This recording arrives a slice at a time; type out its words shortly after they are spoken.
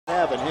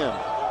having him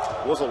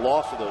was a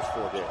loss for those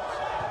 4 games.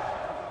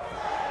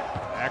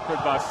 Akron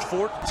by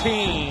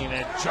 14,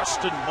 and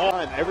Justin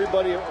Moore.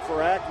 Everybody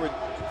for Akron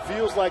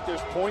feels like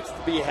there's points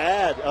to be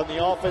had on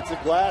the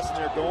offensive glass, and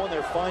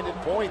they're finding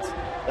points.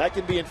 That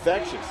can be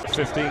infectious.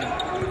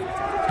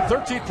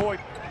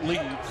 13-point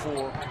lead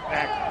for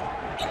Akron.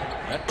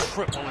 That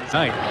triple is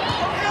night.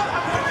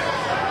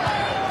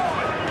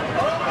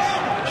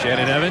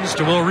 Shannon Evans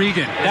to Will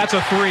Regan. That's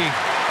a 3.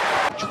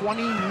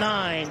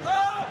 29%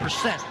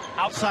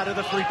 outside of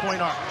the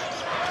three-point arc.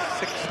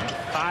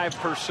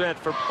 65%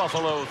 for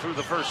Buffalo through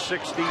the first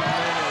 60 minutes.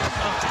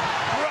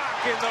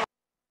 Rocking the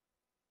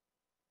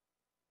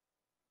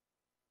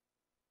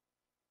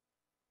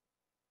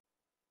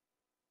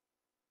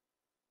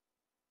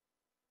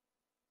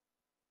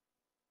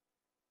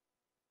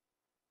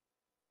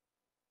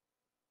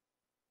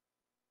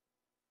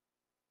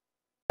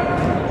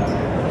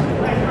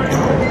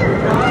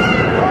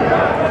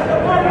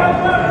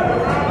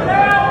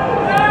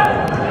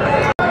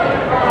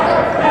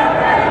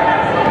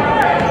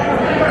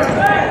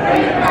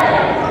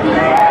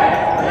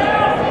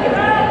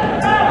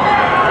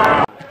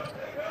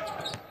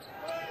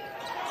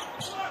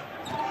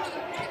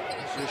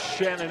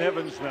Shannon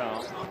Evans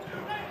now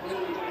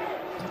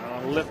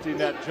lifting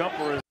that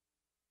jumper.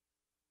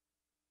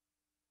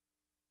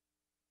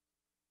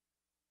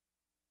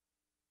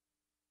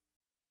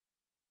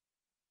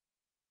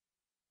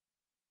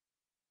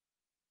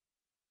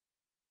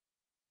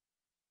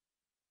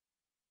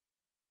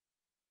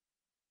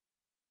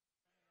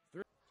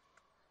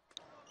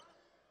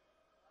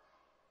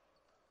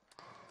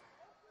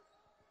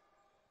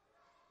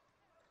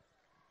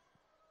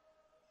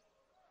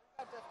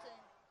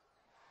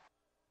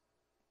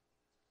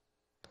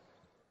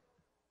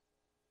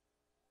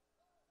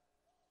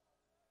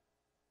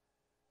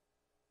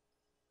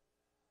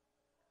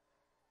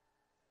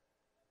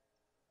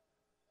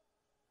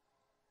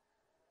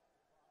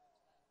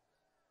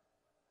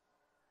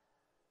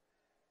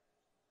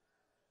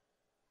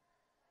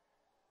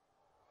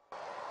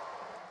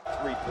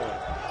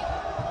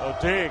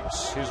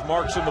 Diggs, his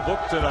marks in the book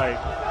tonight.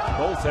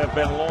 Both have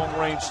been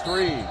long-range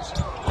threes.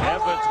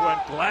 Evans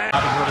went glass.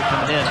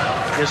 Coming in.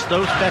 It's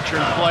those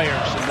veteran players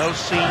and those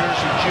seniors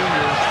and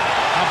juniors.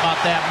 How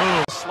about that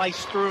move?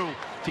 Slice through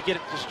to get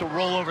it just to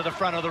roll over the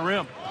front of the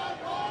rim.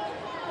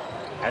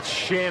 That's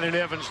Shannon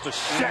Evans, the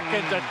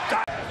second to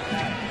die.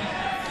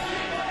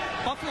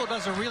 Buffalo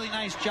does a really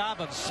nice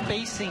job of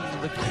spacing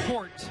the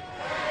court